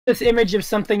This image of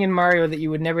something in Mario that you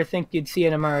would never think you'd see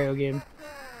in a Mario game.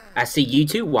 I see you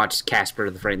too watched Casper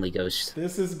the Friendly Ghost.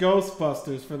 This is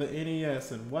Ghostbusters for the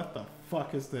NES, and what the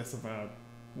fuck is this about?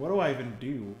 What do I even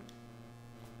do?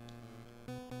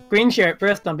 Screen share it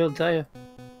first, I'll be able to tell you.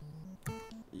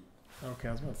 Okay,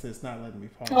 I was about to say it's not letting me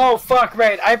pause. Oh fuck!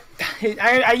 Right,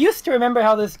 I used to remember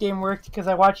how this game worked because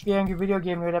I watched the Angry Video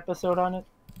Game Nerd episode on it.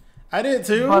 I did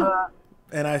too, but,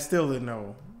 and I still didn't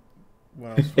know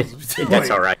what I was supposed to be doing. That's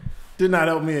all right. Did not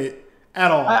help me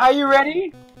at all. Are you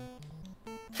ready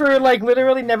for like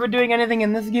literally never doing anything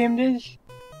in this game, Dish?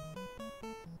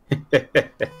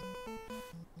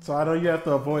 So I know you have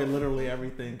to avoid literally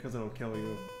everything because it'll kill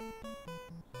you.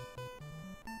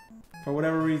 For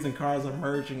whatever reason, cars are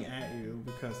merging at you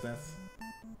because that's...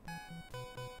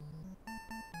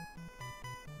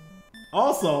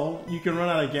 Also, you can run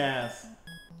out of gas.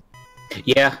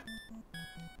 Yeah.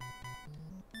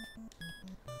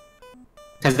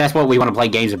 Because that's what we want to play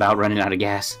games about, running out of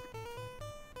gas.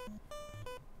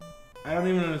 I don't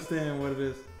even understand what it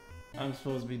is I'm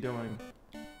supposed to be doing.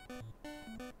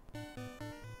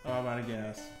 Oh, I'm out of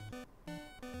gas.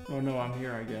 Oh no, I'm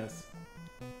here, I guess.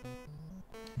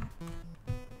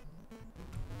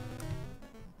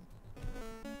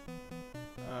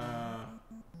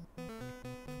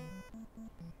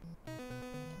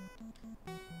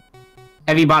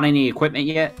 Have you bought any equipment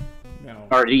yet? No.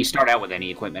 Or do you start out with any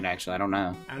equipment, actually? I don't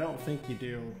know. I don't think you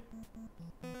do.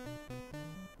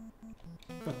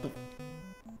 But the...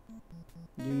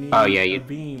 You need a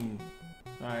beam.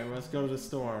 Alright, let's go to the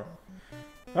store.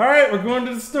 Alright, we're going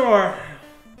to the store.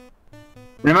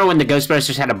 Remember when the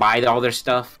Ghostbusters had to buy all their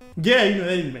stuff? Yeah, you know,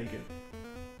 they didn't make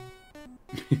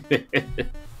it.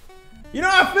 You know,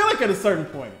 I feel like at a certain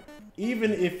point,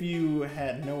 even if you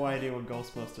had no idea what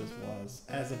Ghostbusters was,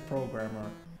 as a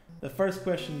programmer, the first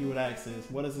question you would ask is,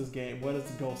 what is this game, what is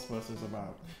Ghostbusters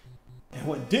about? And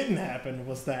what didn't happen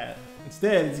was that.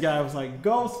 Instead, this guy was like,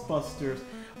 Ghostbusters.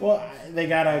 Well, they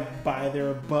gotta buy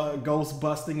their ghost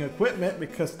busting equipment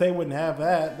because they wouldn't have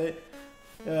that.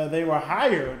 They were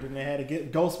hired and they had to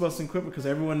get ghost busting equipment because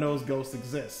everyone knows ghosts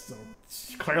exist. So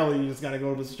clearly you just gotta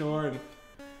go to the store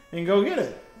and go get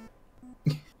it.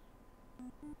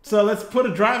 So let's put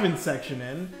a driving section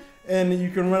in and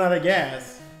you can run out of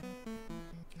gas.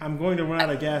 I'm going to run out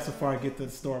of gas before I get to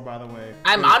the store, by the way.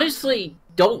 I'm honestly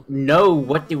don't know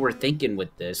what they were thinking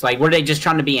with this. Like, were they just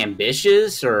trying to be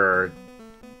ambitious or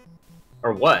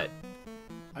what?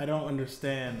 I don't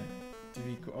understand.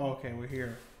 Oh, okay, we're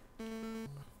here.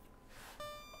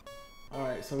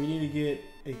 Alright, so we need to get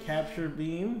a capture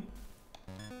beam.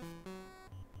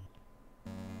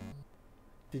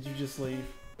 Did you just leave?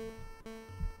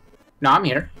 No, I'm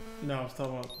here. No, I was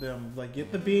talking about them. Like,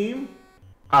 get the beam.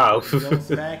 Oh. Ghost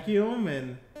vacuum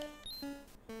and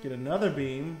get another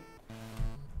beam.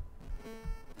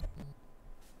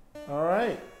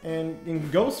 Alright,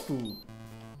 and ghost food.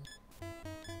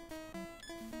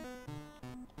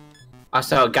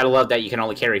 Also, gotta love that you can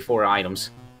only carry 4 items.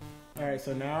 Alright,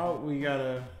 so now we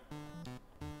gotta...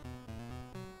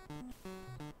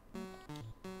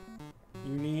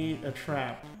 You need a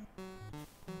trap.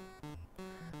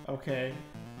 Okay.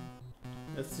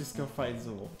 Let's just go fight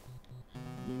Zool.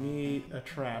 You need a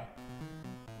trap.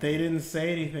 They didn't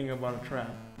say anything about a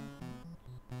trap.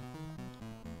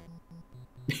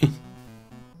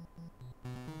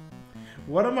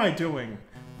 What am I doing?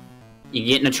 You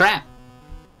get in a trap.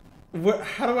 What?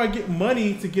 How do I get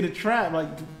money to get a trap? Like,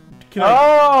 can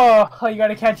you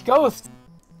gotta catch ghosts.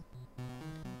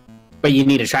 But you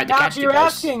need a trap to catch the You're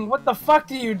ghosts. asking, what the fuck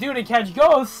do you do to catch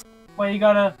ghosts? Well, you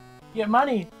gotta get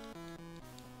money.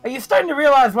 Are you starting to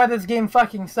realize why this game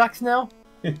fucking sucks now?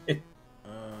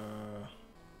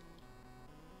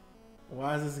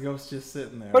 Why is this ghost just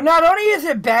sitting there? But not only is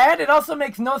it bad, it also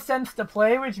makes no sense to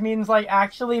play, which means, like,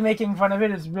 actually making fun of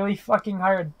it is really fucking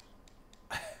hard.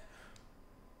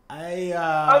 In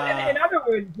other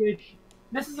words,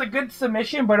 this is a good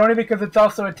submission, but only because it's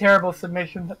also a terrible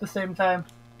submission at the same time.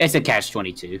 It's a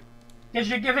catch-22. Because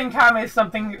you're giving Kame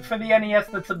something for the NES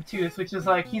that's obtuse, which is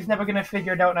like, he's never gonna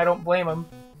figure it out, and I don't blame him.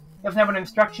 He doesn't have an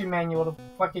instruction manual to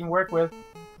fucking work with.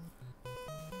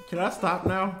 Can I stop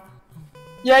now?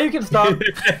 Yeah, you can stop.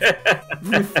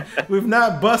 We've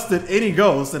not busted any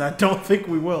ghosts, and I don't think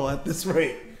we will at this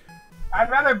rate. I'd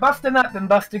rather bust a nut than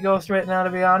bust a ghost right now, to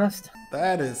be honest.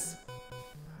 That is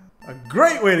a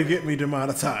great way to get me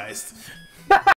demonetized.